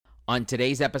On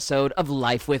today's episode of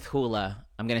Life with Hula,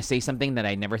 I'm going to say something that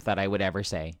I never thought I would ever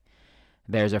say.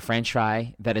 There's a French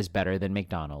fry that is better than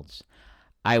McDonald's.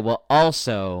 I will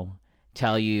also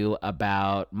tell you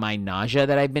about my nausea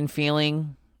that I've been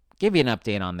feeling, give you an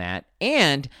update on that.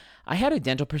 And I had a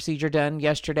dental procedure done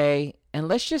yesterday, and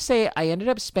let's just say I ended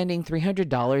up spending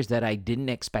 $300 that I didn't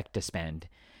expect to spend.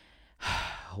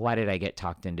 Why did I get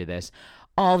talked into this?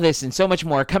 All this and so much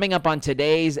more coming up on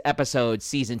today's episode,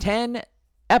 Season 10,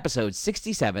 Episode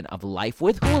 67 of Life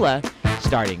with Hula,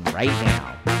 starting right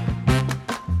now.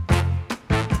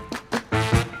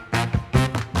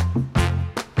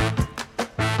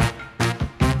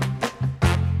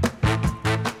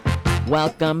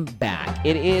 Welcome back.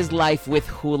 It is Life with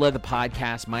Hula, the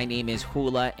podcast. My name is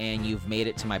Hula, and you've made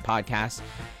it to my podcast.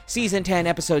 Season 10,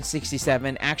 Episode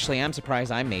 67. Actually, I'm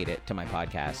surprised I made it to my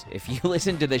podcast. If you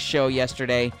listened to the show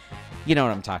yesterday, you know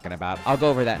what I'm talking about. I'll go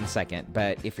over that in a second.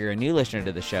 But if you're a new listener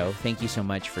to the show, thank you so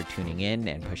much for tuning in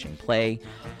and pushing play.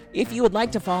 If you would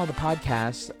like to follow the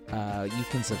podcast, you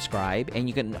can subscribe, and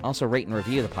you can also rate and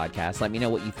review the podcast. Let me know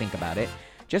what you think about it.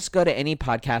 Just go to any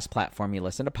podcast platform you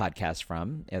listen to podcasts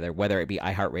from, whether it be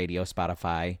iHeartRadio,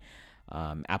 Spotify,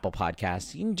 Apple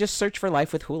Podcasts. You can just search for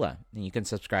Life with Hula, and you can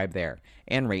subscribe there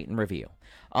and rate and review.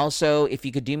 Also, if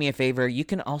you could do me a favor, you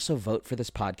can also vote for this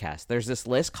podcast. There's this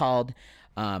list called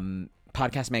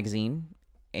Podcast Magazine,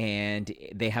 and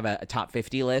they have a top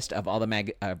 50 list of all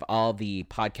the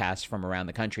podcasts from around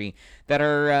the country that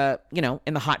are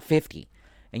in the hot 50.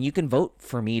 And you can vote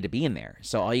for me to be in there.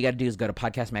 So all you got to do is go to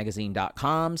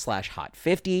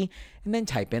podcastmagazine.com/hot50 and then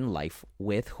type in Life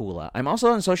with Hula. I'm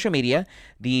also on social media.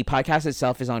 The podcast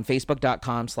itself is on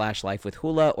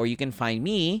facebook.com/lifewithhula, or you can find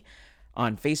me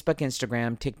on Facebook,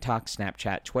 Instagram, TikTok,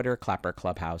 Snapchat, Twitter, Clapper,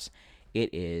 Clubhouse. It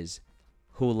is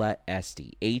Hula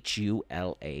SD,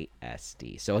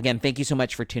 HULASD. So again, thank you so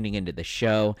much for tuning into the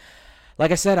show.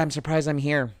 Like I said, I'm surprised I'm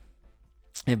here.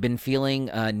 I've been feeling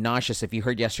nauseous. If you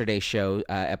heard yesterday's show,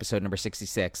 episode number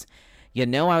 66,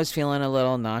 I was feeling a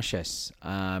little nauseous.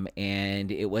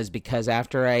 And it was because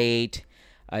after I ate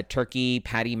a turkey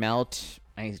patty melt,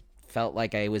 I felt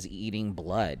like I was eating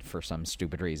blood for some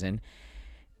stupid reason.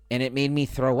 And it made me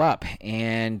throw up.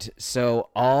 And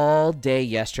so all day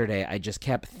yesterday, I just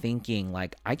kept thinking,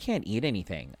 like, I can't eat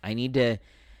anything. I need to,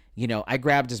 I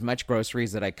grabbed as much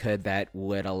groceries that I could that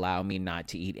would allow me not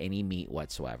to eat any meat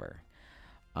whatsoever.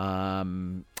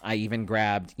 I even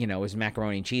grabbed, it was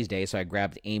macaroni and cheese day, so I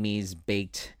grabbed Amy's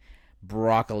baked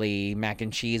broccoli mac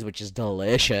and cheese, which is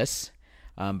delicious.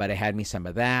 But I had me some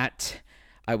of that.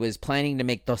 I was planning to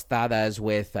make tostadas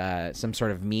with some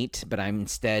sort of meat, but I'm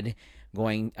instead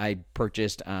I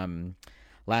purchased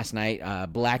last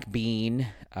night black bean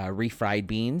refried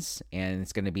beans, and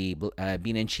it's going to be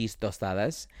bean and cheese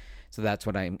tostadas. So that's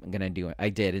what I'm going to do. I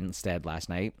did instead last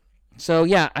night. So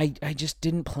yeah, I just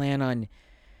didn't plan on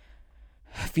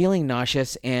feeling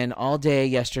nauseous, and all day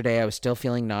yesterday I was still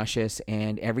feeling nauseous,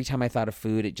 and every time I thought of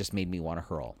food, it just made me want to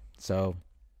hurl. So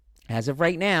as of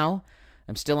right now,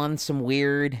 I'm still on some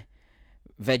weird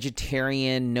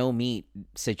vegetarian no meat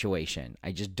situation.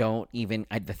 I just don't even,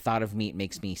 the thought of meat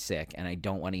makes me sick, and I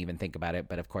don't want to even think about it.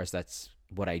 But of course, that's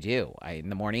what I do. In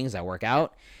the mornings I work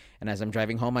out, and as I'm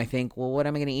driving home, I think, well, what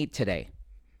am I going to eat today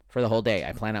for the whole day?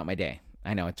 I plan out my day.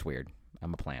 I know it's weird.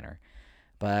 I'm a planner.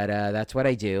 But that's what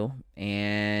I do.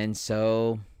 And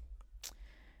so,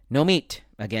 no meat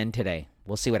again today.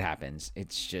 We'll see what happens.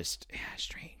 It's just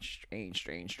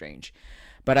strange.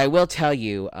 But I will tell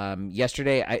you,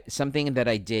 yesterday, something that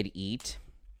I did eat.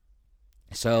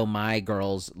 So my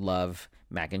girls love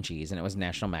mac and cheese, and it was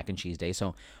National Mac and Cheese Day.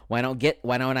 So why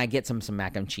don't I get some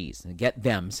mac and cheese? Get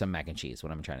them some mac and cheese,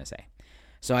 what I'm trying to say.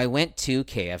 So I went to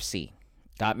KFC,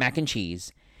 got mac and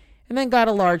cheese, and then got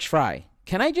a large fry.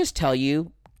 Can I just tell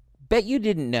you, bet you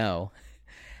didn't know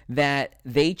that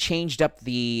they changed up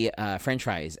the French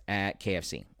fries at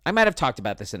KFC. I might have talked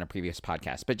about this in a previous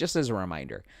podcast, but just as a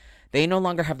reminder, they no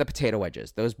longer have the potato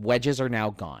wedges. Those wedges are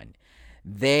now gone.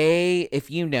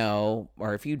 If you know,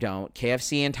 or if you don't,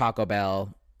 KFC and Taco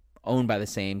Bell owned by the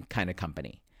same kind of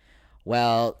company.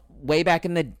 Well,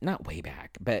 not way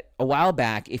back, but a while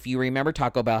back, if you remember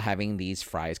Taco Bell having these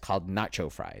fries called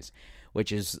nacho fries,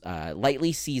 which is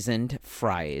lightly seasoned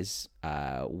fries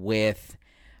with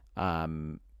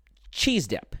cheese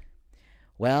dip.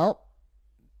 Well,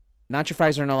 nacho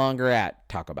fries are no longer at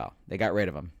Taco Bell. They got rid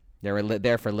of them. They were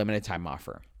there for a limited time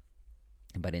offer.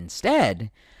 But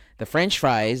instead, the French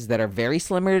fries that are very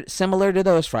similar to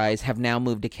those fries have now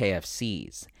moved to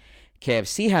KFC's.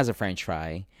 KFC has a French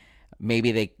fry.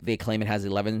 Maybe they claim it has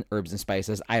 11 herbs and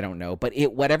spices. I don't know. But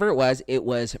whatever it was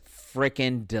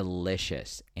freaking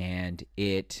delicious. And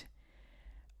it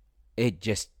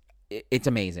it's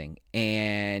amazing.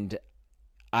 And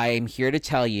I'm here to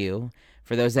tell you,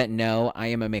 for those that know, I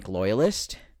am a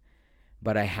McLoyalist,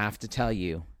 but I have to tell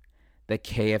you, the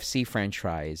KFC French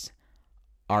fries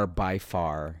are by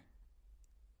far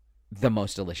the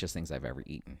most delicious things I've ever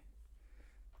eaten.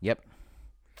 Yep.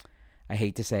 I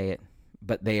hate to say it,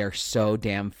 but they are so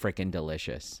damn freaking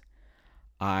delicious.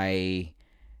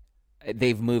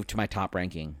 They've moved to my top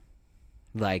ranking.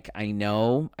 Like, I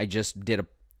know I just did a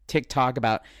TikTok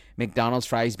about McDonald's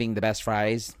fries being the best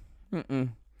fries.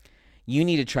 You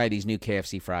need to try these new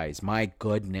KFC fries. My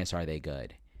goodness, are they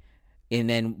good. And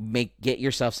then get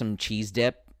yourself some cheese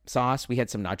dip sauce. We had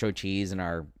some nacho cheese in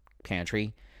our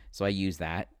pantry, so I used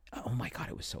that. Oh my God,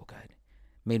 it was so good.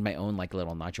 Made my own like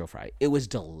little nacho fry. It was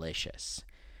delicious.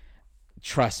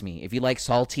 Trust me, if you like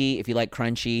salty, if you like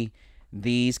crunchy,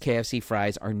 these KFC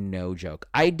fries are no joke.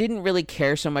 I didn't really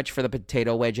care so much for the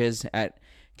potato wedges at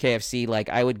KFC. Like,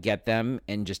 I would get them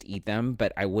and just eat them,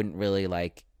 but I wouldn't really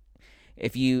like,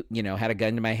 if you had a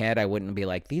gun to my head, I wouldn't be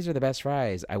like, these are the best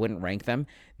fries. I wouldn't rank them.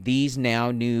 These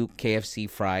now new KFC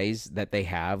fries that they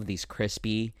have, these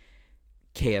crispy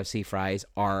KFC fries,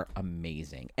 are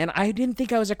amazing. And I didn't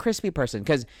think I was a crispy person,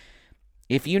 because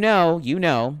if you know,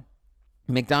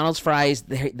 McDonald's fries,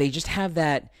 they just have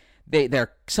that.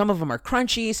 They're some of them are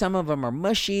crunchy, some of them are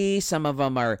mushy, some of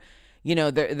them are,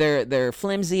 they're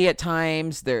flimsy at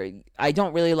times. I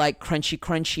don't really like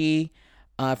crunchy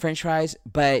French fries,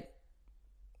 but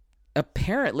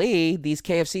apparently these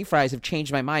KFC fries have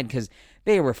changed my mind, because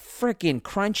they were freaking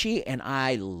crunchy and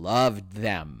I loved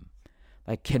them.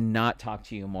 I cannot talk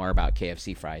to you more about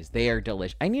KFC fries. They are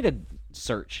delicious. I need to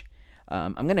search.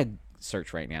 I'm going to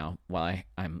search right now while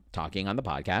I'm talking on the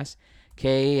podcast.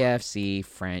 KFC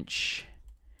French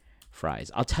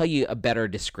fries. I'll tell you a better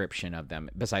description of them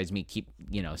besides me keep,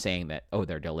 saying that, oh,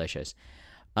 they're delicious.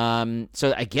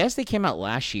 So I guess they came out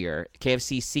last year.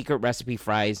 KFC secret recipe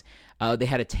fries. They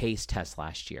had a taste test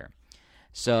last year.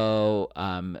 So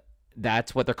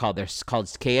that's what they're called. They're called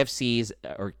KFC's,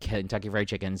 or Kentucky Fried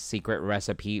Chicken's, secret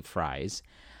recipe fries.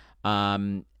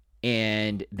 And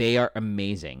they are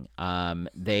amazing.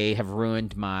 They have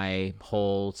ruined my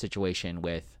whole situation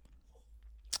with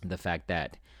the fact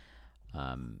that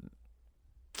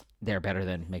they're better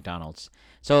than McDonald's.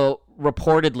 So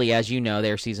reportedly, as you know,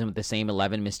 they're seasoned with the same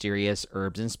 11 mysterious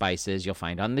herbs and spices you'll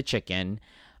find on the chicken.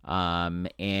 The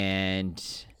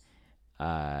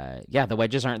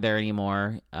wedges aren't there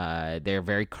anymore. They're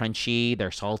very crunchy. They're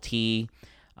salty.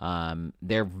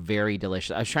 They're very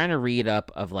delicious. I was trying to read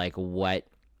up of like what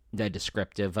the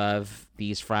descriptive of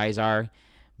these fries are,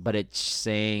 but it's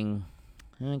saying,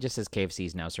 it just says KFC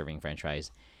is now serving French fries,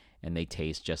 and they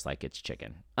taste just like it's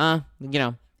chicken.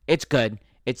 It's good.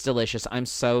 It's delicious. I'm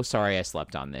so sorry I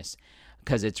slept on this,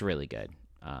 because it's really good.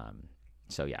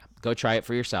 So yeah, go try it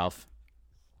for yourself.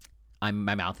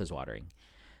 My mouth is watering.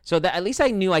 So that at least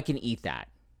I knew I can eat that,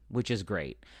 which is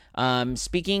great.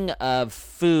 Speaking of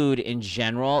food in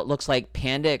general, it looks like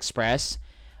Panda Express,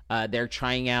 they're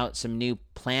trying out some new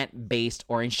plant-based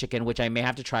orange chicken, which I may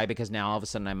have to try, because now all of a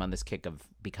sudden I'm on this kick of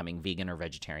becoming vegan or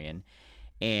vegetarian.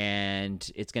 And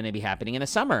it's going to be happening in the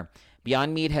summer.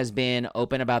 Beyond Meat has been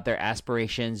open about their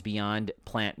aspirations beyond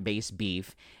plant-based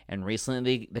beef, and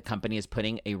recently the company is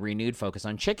putting a renewed focus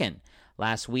on chicken.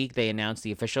 Last week, they announced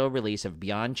the official release of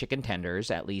Beyond Chicken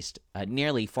Tenders, at least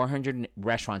nearly 400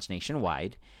 restaurants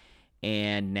nationwide,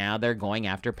 and now they're going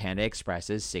after Panda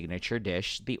Express's signature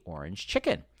dish, the orange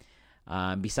chicken.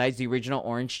 Besides the original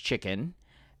orange chicken,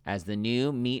 as the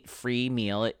new meat-free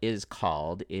meal is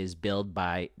called, is billed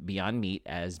by Beyond Meat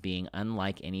as being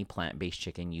unlike any plant-based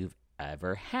chicken you've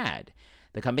ever had.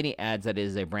 The company adds that it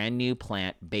is a brand new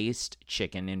plant-based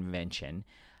chicken invention,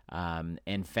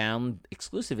 and found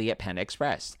exclusively at Panda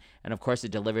Express. And of course,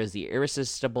 it delivers the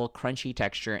irresistible crunchy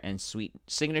texture and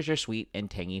signature sweet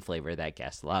and tangy flavor that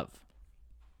guests love.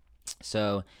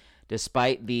 So,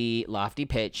 despite the lofty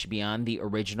pitch, Beyond the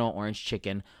original orange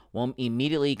chicken won't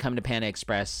immediately come to Panda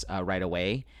Express right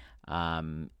away.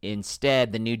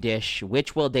 Instead, the new dish,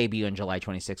 which will debut on July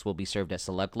 26th, will be served at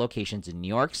select locations in New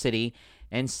York City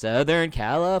and Southern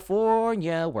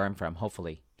California, where I'm from,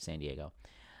 hopefully San Diego.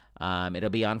 It'll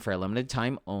be on for a limited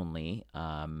time only,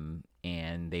 and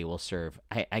they will serve,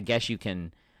 I guess you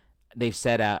can, they've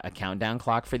set a countdown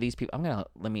clock for these people.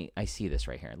 I see this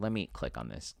right here. Let me click on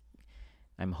this.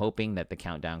 I'm hoping that the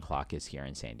countdown clock is here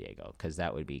in San Diego, because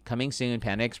that would be coming soon,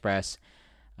 Panda Express.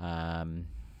 Can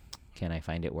I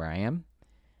find it where I am?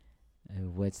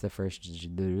 What's the first? Let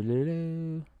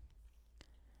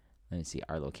me see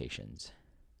our locations.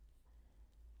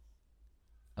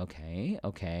 Okay.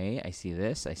 I see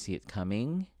this. I see it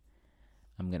coming.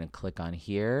 I'm going to click on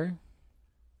here.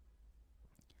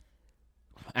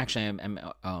 actually,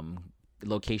 I'm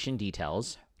location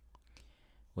details,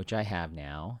 which I have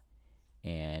now.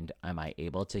 And am I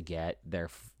able to get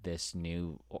this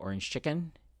new orange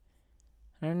chicken?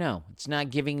 I don't know. It's not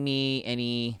giving me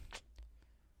any.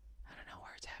 I don't know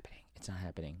where it's happening. It's not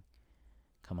happening.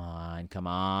 Come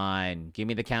on. Give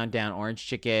me the countdown. Orange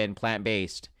chicken,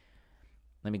 plant-based.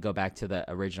 Let me go back to the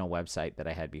original website that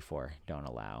I had before. Don't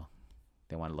allow.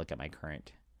 They want to look at my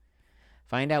current.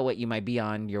 Find out what you might be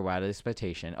on your wildest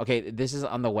expectation. Okay, this is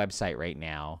on the website right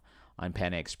now on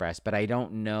Panda Express, but I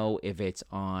don't know if it's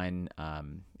on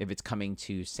if it's coming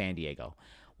to San Diego.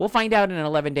 We'll find out in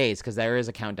 11 days because there is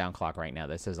a countdown clock right now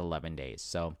that says 11 days.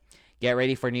 So get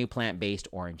ready for new plant-based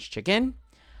orange chicken.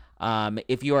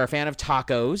 If you are a fan of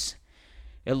tacos,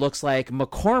 it looks like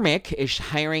McCormick is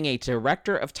hiring a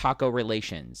director of taco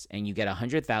relations, and you get a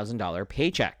 $100,000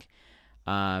 paycheck.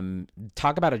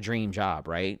 Talk about a dream job,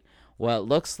 right? Well, it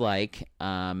looks like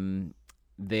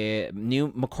the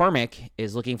new McCormick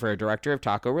is looking for a director of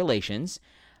taco relations.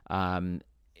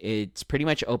 It's pretty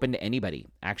much open to anybody.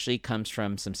 Actually, comes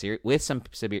from some serious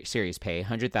pay,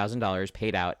 $100,000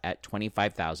 paid out at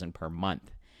 $25,000 per month.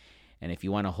 And if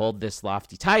you want to hold this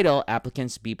lofty title,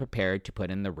 applicants be prepared to put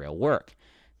in the real work.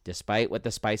 Despite what the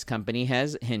spice company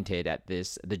has hinted at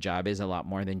this, the job is a lot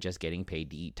more than just getting paid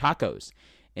to eat tacos.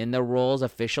 In the role's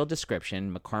official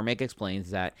description, McCormick explains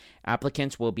that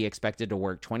applicants will be expected to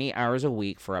work 20 hours a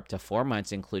week for up to 4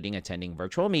 months, including attending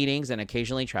virtual meetings and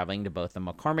occasionally traveling to both the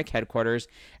McCormick headquarters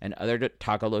and other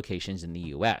taco locations in the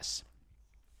U.S.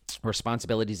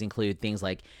 Responsibilities include things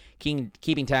like keeping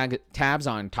tabs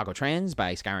on taco trends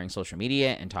by scouring social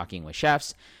media and talking with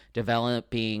chefs,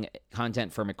 developing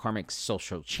content for McCormick's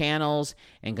social channels,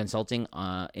 and consulting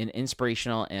in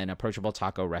inspirational and approachable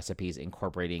taco recipes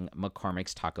incorporating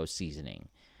McCormick's taco seasoning.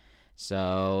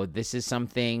 So this is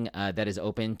something that is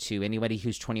open to anybody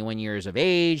who's 21 years of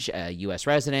age, a U.S.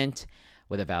 resident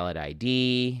with a valid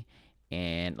ID.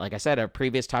 And like I said, a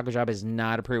previous taco job is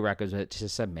not a prerequisite to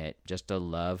submit, just a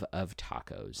love of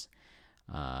tacos.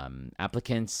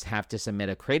 Applicants have to submit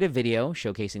a creative video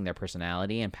showcasing their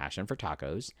personality and passion for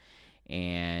tacos.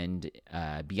 And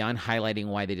beyond highlighting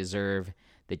why they deserve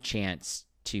the chance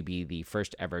to be the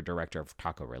first ever director of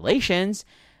taco relations,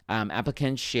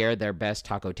 applicants share their best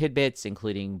taco tidbits,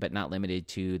 including but not limited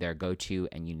to their go-to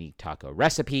and unique taco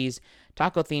recipes,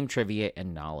 taco-themed trivia,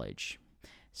 and knowledge.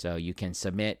 So you can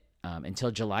submit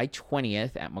until July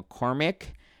 20th at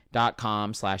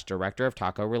McCormick.com/Director of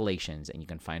Taco Relations, and you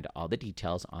can find all the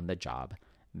details on the job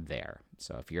there.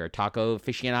 So if you're a taco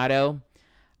aficionado,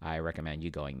 I recommend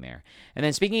you going there. And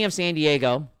then speaking of San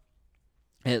Diego,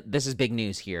 this is big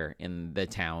news here in the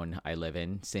town I live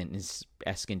in,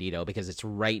 Escondido, because it's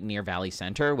right near Valley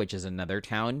Center, which is another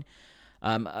town.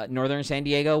 Northern San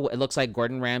Diego, it looks like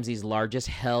Gordon Ramsay's largest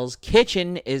Hell's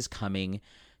Kitchen is coming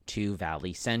to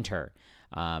Valley Center.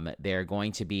 They're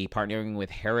going to be partnering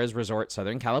with Harrah's Resort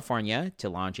Southern California to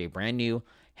launch a brand new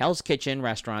Hell's Kitchen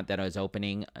restaurant that is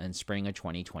opening in spring of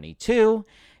 2022.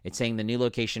 It's saying the new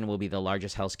location will be the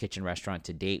largest Hell's Kitchen restaurant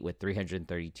to date with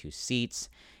 332 seats.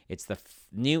 It's the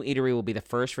new eatery will be the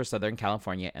first for Southern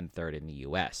California and third in the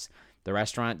U.S. The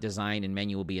restaurant design and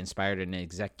menu will be inspired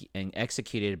and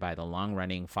executed by the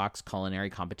long-running Fox Culinary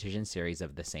Competition series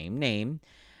of the same name.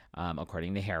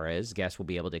 According to Harrah's, guests will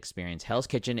be able to experience Hell's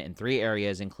Kitchen in 3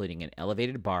 areas, including an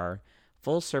elevated bar,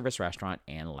 full-service restaurant,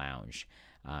 and lounge.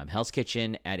 Hell's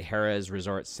Kitchen at Harrah's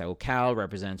Resort SoCal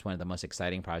represents one of the most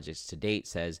exciting projects to date,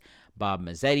 says Bob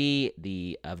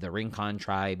Mazzetti, of the Rincon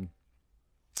tribe.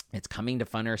 It's coming to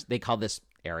Funner. They call this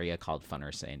area called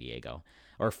Funner San Diego,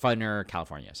 or Funner,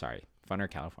 California. Sorry, Funner,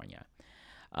 California.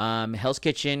 Hell's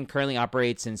Kitchen currently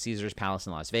operates in Caesar's Palace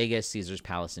in Las Vegas, Caesar's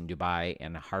Palace in Dubai,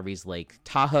 and Harvey's Lake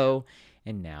Tahoe,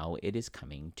 and now it is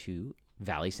coming to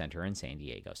Valley Center in San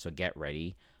Diego. So get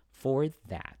ready for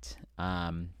that.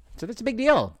 So that's a big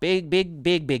deal. Big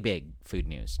food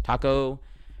news. Taco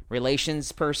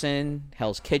relations person,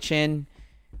 Hell's Kitchen,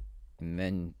 and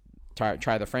then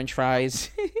try the French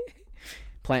fries.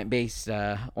 Plant-based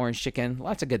orange chicken.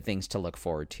 Lots of good things to look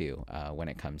forward to when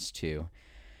it comes to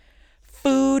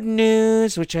food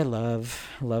news, which I love.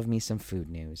 Love me some food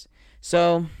news.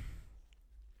 So,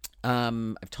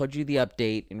 I've told you the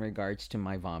update in regards to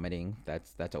my vomiting.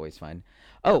 That's always fun.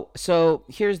 Oh, so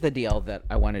here's the deal that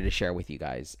I wanted to share with you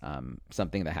guys.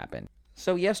 Something that happened.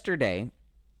 So yesterday,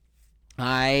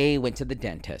 I went to the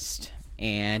dentist,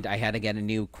 and I had to get a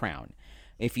new crown.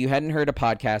 If you hadn't heard a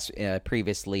podcast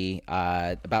previously,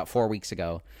 about 4 weeks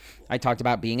ago, I talked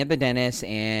about being at the dentist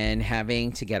and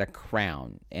having to get a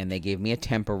crown. And they gave me a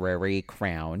temporary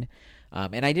crown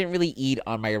And I didn't really eat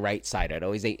on my right side. I'd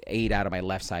always ate out of my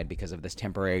left side because of this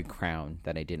temporary crown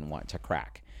that I didn't want to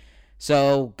crack.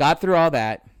 So got through all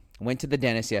that, went to the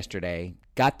dentist yesterday,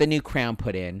 got the new crown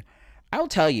put in. I'll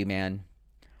tell you, man,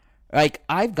 like,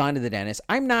 I've gone to the dentist.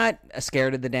 I'm not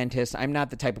scared of the dentist. I'm not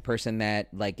the type of person that,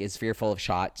 like, is fearful of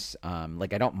shots.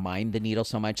 Like, I don't mind the needle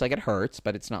so much. Like, it hurts,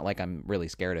 but it's not like I'm really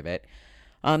scared of it.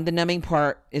 The numbing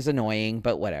part is annoying,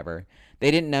 but whatever.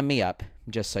 They didn't numb me up,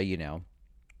 just so you know.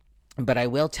 But I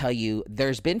will tell you,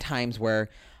 there's been times where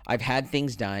I've had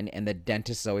things done, and the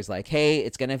dentist is always like, hey,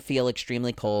 it's going to feel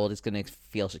extremely cold. It's going to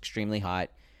feel extremely hot.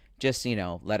 Just,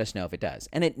 let us know if it does.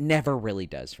 And it never really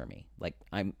does for me. Like,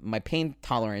 my pain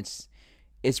tolerance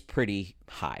is pretty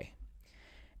high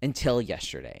until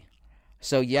yesterday.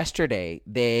 So yesterday,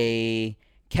 they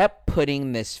kept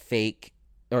putting this fake,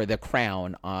 or the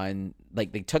crown on,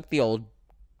 like, they took the old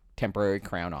temporary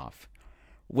crown off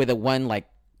with a one, like,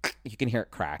 you can hear it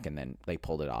crack, and then they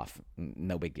pulled it off.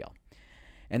 No big deal.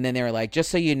 And then they were like,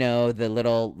 just so you know, the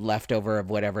little leftover of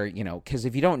whatever, because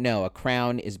if you don't know, a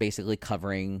crown is basically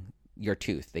covering your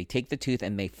tooth. They take the tooth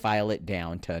and they file it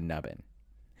down to a nubbin.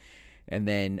 And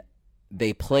then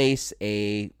they place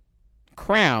a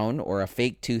crown or a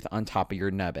fake tooth on top of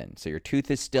your nubbin. So your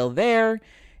tooth is still there.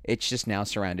 It's just now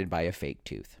surrounded by a fake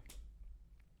tooth.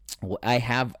 Well, I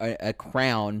have a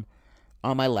crown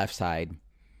on my left side.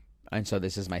 And so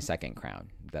this is my second crown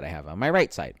that I have on my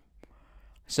right side.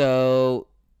 So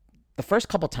the first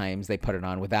couple times they put it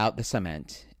on without the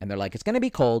cement, and they're like, it's going to be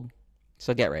cold,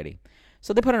 so get ready.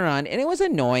 So they put it on, and it was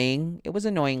annoying. It was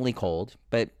annoyingly cold,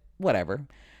 but whatever.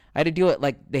 I had to do it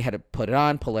like they had to put it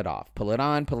on, pull it off, pull it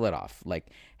on, pull it off. Like,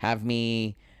 have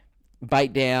me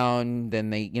bite down. Then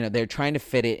they're trying to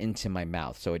fit it into my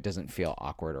mouth so it doesn't feel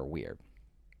awkward or weird.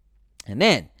 And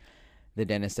then the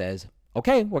dentist says,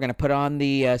 okay, we're going to put on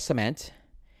the cement.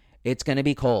 It's going to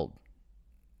be cold.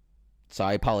 So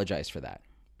I apologize for that.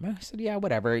 I said, yeah,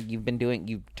 whatever. You've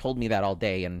told me that all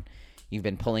day, and you've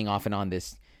been pulling off and on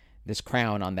this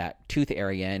crown on that tooth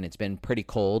area, and it's been pretty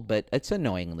cold, but it's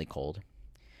annoyingly cold.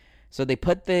 So they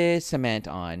put the cement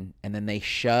on, and then they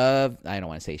I don't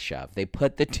want to say shove. They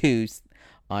put the tooth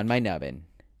on my nubbin.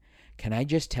 Can I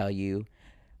just tell you,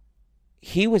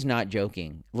 he was not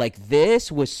joking. Like,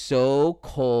 this was so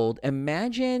cold.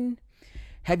 Imagine,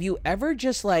 have you ever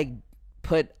just, like,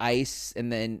 put ice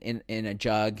and then in a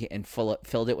jug and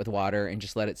filled it with water and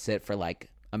just let it sit for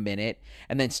like a minute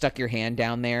and then stuck your hand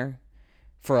down there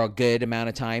for a good amount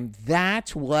of time?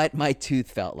 That's what my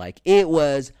tooth felt like. It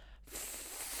was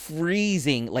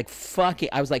freezing, like fucking.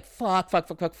 I was like, fuck.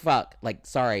 Like,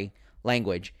 sorry,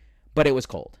 language, but it was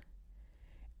cold.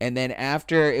 And then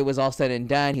after it was all said and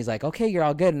done, he's like, okay, you're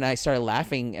all good. And I started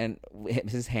laughing, and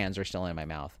his hands were still in my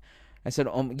mouth. I said,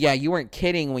 yeah, you weren't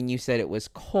kidding when you said it was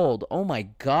cold. Oh, my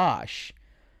gosh.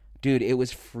 Dude, it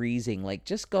was freezing. Like,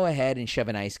 just go ahead and shove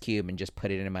an ice cube and just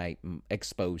put it in my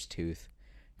exposed tooth.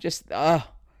 Just, oh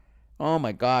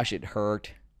my gosh, it hurt.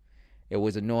 It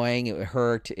was annoying. It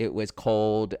hurt. It was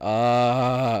cold. It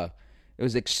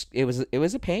was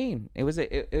a pain. It was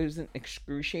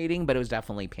excruciating, but it was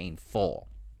definitely painful.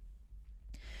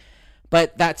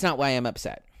 But that's not why I'm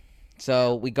upset.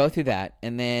 So we go through that,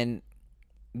 and then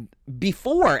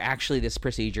before actually this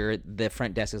procedure, the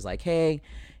front desk is like, hey,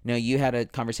 you had a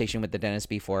conversation with the dentist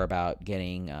before about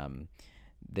getting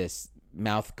this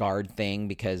mouth guard thing,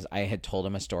 because I had told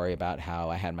him a story about how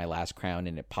I had my last crown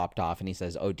and it popped off, and he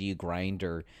says, oh, do you grind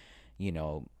or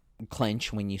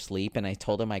clench when you sleep? And I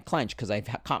told him I clench because I've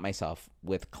caught myself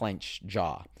with clenched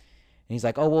jaw. And he's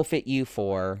like, oh, we'll fit you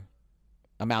for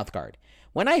a mouth guard.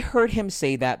 When I heard him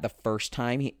say that the first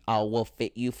time, we'll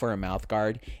fit you for a mouth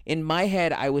guard, in my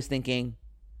head, I was thinking,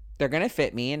 they're going to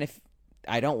fit me, and if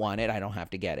I don't want it, I don't have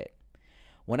to get it.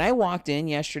 When I walked in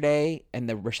yesterday, and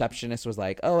the receptionist was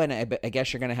like, oh, and I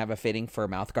guess you're going to have a fitting for a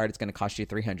mouth guard. It's going to cost you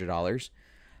 $300.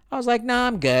 I was like, nah,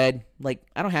 I'm good. Like,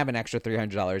 I don't have an extra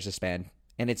 $300 to spend,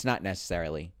 and it's not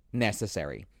necessarily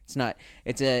necessary. It's not.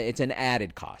 It's an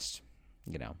added cost,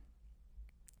 So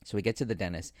we get to the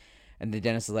dentist. And the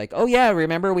dentist is like, oh, yeah,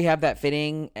 remember we have that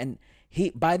fitting? And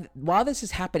while this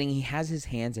is happening, he has his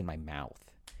hands in my mouth.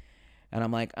 And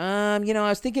I'm like, I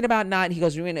was thinking about not. And he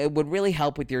goes, it would really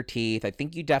help with your teeth. I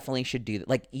think you definitely should do that.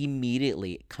 Like,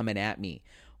 immediately coming at me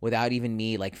without even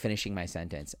me, like, finishing my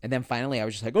sentence. And then finally I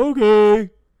was just like,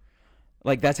 okay.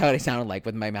 Like, that's how it sounded like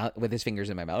with my mouth, with his fingers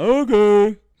in my mouth.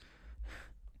 Okay.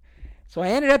 So I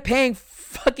ended up paying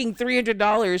fucking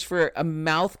 $300 for a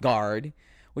mouth guard,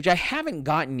 which I haven't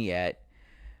gotten yet,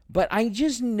 but I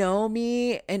just know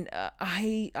me, and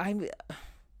I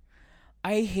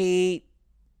hate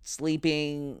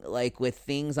sleeping like with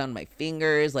things on my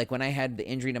fingers. Like when I had the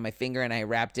injury to my finger and I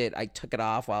wrapped it, I took it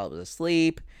off while I was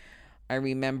asleep. I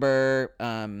remember,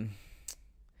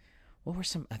 what were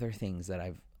some other things that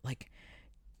I've like,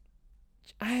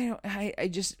 I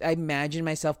imagine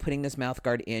myself putting this mouth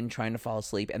guard in, trying to fall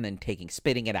asleep, and then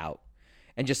spitting it out,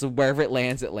 and just wherever it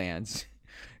lands, it lands.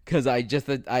 Because I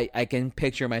can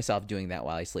picture myself doing that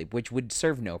while I sleep, which would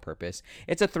serve no purpose.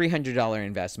 It's a $300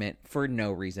 investment for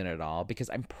no reason at all, because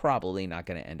I'm probably not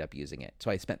going to end up using it. So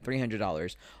I spent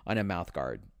 $300 on a mouth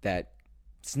guard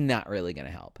that's not really going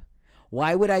to help.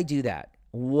 Why would I do that?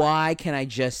 Why can't I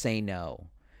just say no?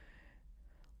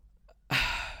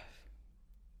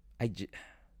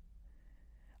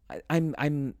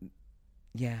 I'm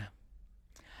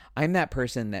that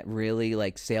person that really,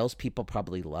 like, salespeople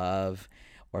probably love,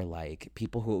 or like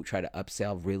people who try to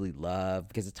upsell really love,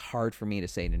 because it's hard for me to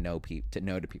say no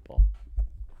to people.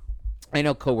 I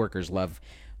know coworkers love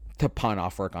to pawn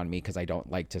off work on me because I don't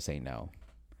like to say no.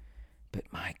 But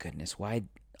my goodness, why?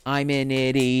 I'm an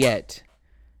idiot.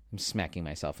 I'm smacking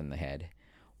myself in the head.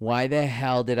 Why the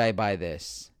hell did I buy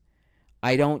this?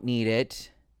 I don't need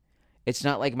it. It's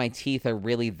not like my teeth are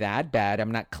really that bad.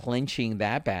 I'm not clenching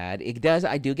that bad.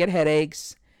 I do get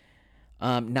headaches.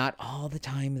 Not all the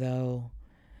time, though.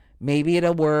 Maybe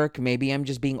it'll work. Maybe I'm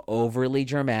just being overly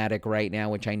dramatic right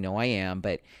now, which I know I am.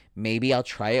 But maybe I'll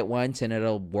try it once and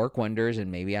it'll work wonders.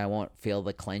 And maybe I won't feel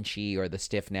the clenchy or the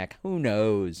stiff neck. Who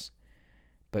knows?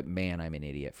 But man, I'm an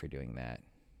idiot for doing that.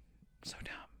 So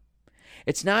dumb.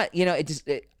 It's not, you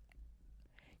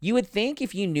would think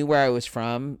if you knew where I was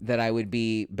from that I would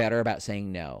be better about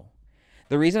saying no.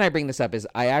 The reason I bring this up is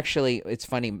it's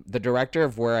funny, the director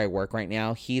of where I work right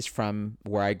now, he's from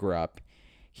where I grew up.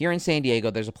 Here in San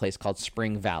Diego, there's a place called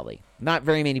Spring Valley. Not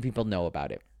very many people know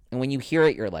about it. And when you hear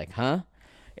it, you're like, huh?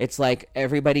 It's like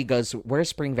everybody goes, where's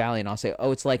Spring Valley? And I'll say,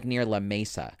 oh, it's like near La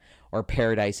Mesa or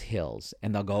Paradise Hills.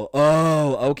 And they'll go,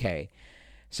 oh, okay.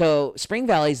 So Spring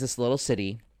Valley is this little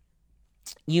city.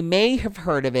 You may have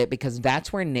heard of it because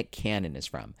that's where Nick Cannon is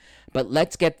from. But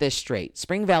let's get this straight.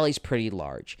 Spring Valley's pretty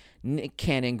large. Nick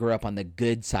Cannon grew up on the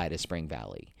good side of Spring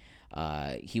Valley.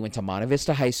 He went to Monte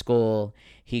Vista High School.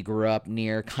 He grew up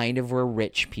near kind of where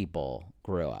rich people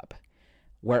grew up.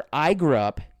 Where I grew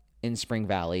up in Spring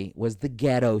Valley was the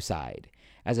ghetto side.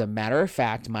 As a matter of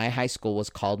fact, my high school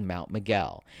was called Mount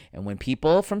Miguel. And when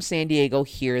people from San Diego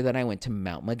hear that I went to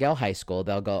Mount Miguel High School,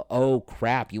 they'll go, oh,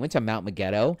 crap, you went to Mount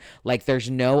Miguel? Like,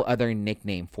 there's no other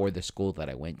nickname for the school that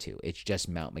I went to. It's just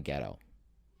Mount Miguel.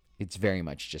 It's very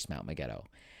much just Mount Miguel.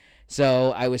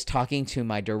 So I was talking to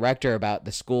my director about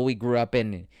the school we grew up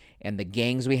in and the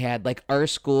gangs we had. Like, our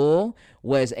school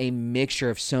was a mixture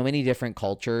of so many different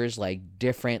cultures, like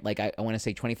I want to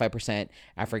say 25%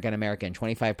 African American,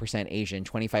 25% Asian,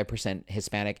 25%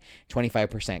 Hispanic,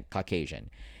 25% Caucasian.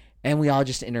 And we all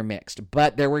just intermixed.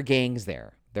 But there were gangs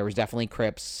there. There was definitely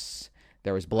Crips.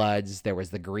 There was Bloods. There was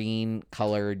the green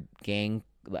colored gang.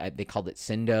 They called it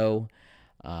Sindo.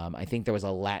 I think there was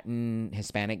a Latin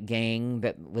Hispanic gang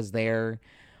that was there.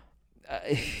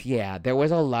 There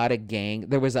was a lot of gang.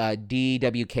 There was a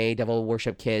DWK, Devil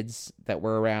Worship Kids, that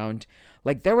were around.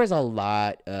 Like, there was a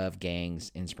lot of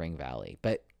gangs in Spring Valley,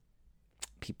 but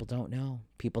people don't know.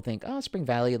 People think, oh, Spring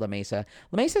Valley, La Mesa.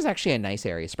 La Mesa is actually a nice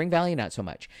area. Spring Valley, not so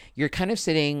much. You're kind of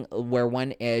sitting where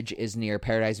one edge is near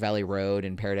Paradise Valley Road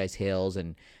and Paradise Hills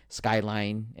and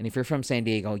Skyline. And if you're from San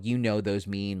Diego, you know those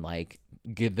mean, like,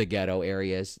 the ghetto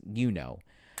areas,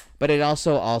 but it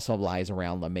also lies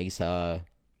around La Mesa,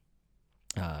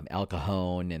 El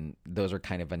Cajon, and those are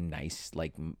kind of a nice,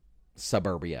 like,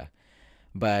 suburbia.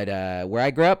 But where I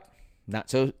grew up,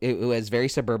 not so. It was very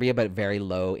suburbia, but very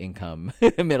low income,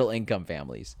 middle income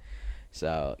families.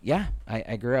 So yeah,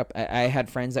 I grew up. I had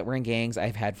friends that were in gangs.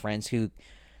 I've had friends who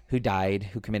died,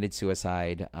 who committed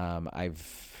suicide.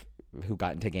 Who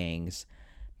got into gangs,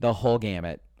 the whole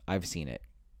gamut. I've seen it.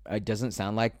 It doesn't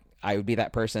sound like I would be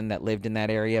that person that lived in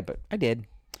that area, but I did.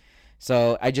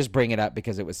 So I just bring it up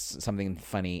because it was something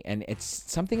funny, and it's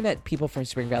something that people from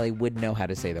Spring Valley would know how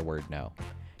to say the word no.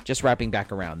 Just wrapping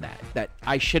back around that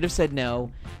I should have said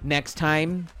no. Next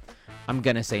time, I'm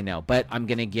going to say no, but I'm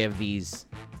going to give this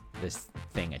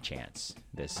thing a chance,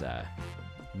 this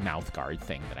mouth guard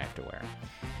thing that I have to wear.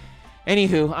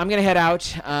 Anywho, I'm going to head out.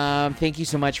 Thank you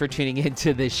so much for tuning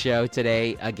into this show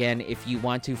today. Again, if you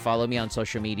want to follow me on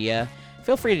social media,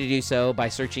 feel free to do so by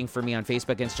searching for me on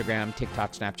Facebook, Instagram,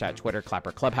 TikTok, Snapchat, Twitter,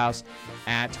 Clapper Clubhouse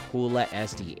at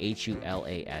HulaSD,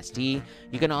 HULASD.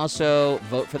 You can also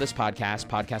vote for this podcast,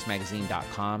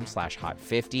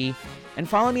 podcastmagazine.com/hot50. And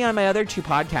follow me on my other two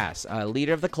podcasts,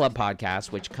 Leader of the Club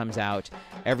podcast, which comes out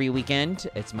every weekend.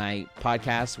 It's my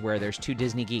podcast where there's two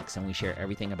Disney geeks and we share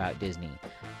everything about Disney,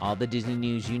 all the Disney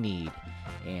news you need.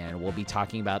 And we'll be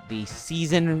talking about the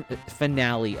season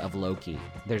finale of Loki.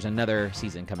 There's another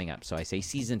season coming up, so I say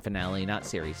season finale, not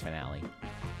series finale.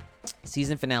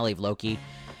 Season finale of Loki.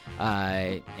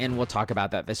 And we'll talk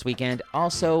about that this weekend.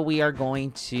 Also, we are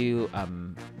going to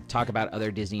talk about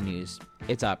other Disney news.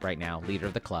 It's up right now, Leader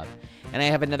of the Club. And I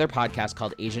have another podcast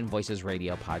called Asian Voices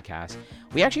Radio Podcast.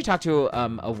 We actually talked to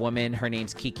a woman. Her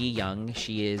name's Kiki Young.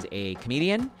 She is a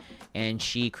comedian, and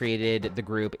she created the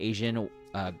group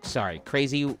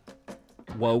Crazy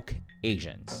Woke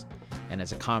Asians. And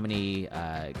it's a comedy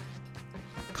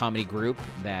group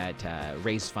that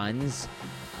raise funds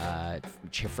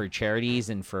for charities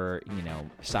and for,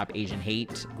 Stop Asian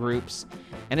Hate groups.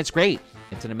 And it's great.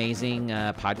 It's an amazing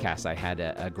podcast. I had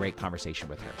a great conversation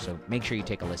with her. So make sure you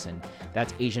take a listen.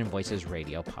 That's Asian Voices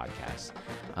Radio Podcast.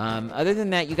 Other than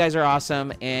that, you guys are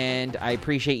awesome, and I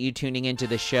appreciate you tuning into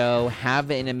the show.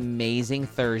 Have an amazing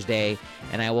Thursday,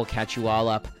 and I will catch you all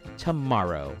up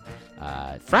tomorrow,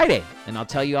 Friday, and I'll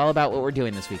tell you all about what we're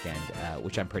doing this weekend,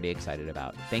 which I'm pretty excited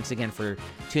about. Thanks again for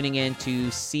tuning in to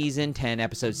Season 10,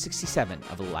 Episode 67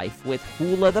 of Life with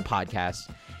Hula, the podcast,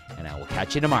 and I will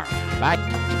catch you tomorrow.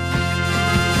 Bye.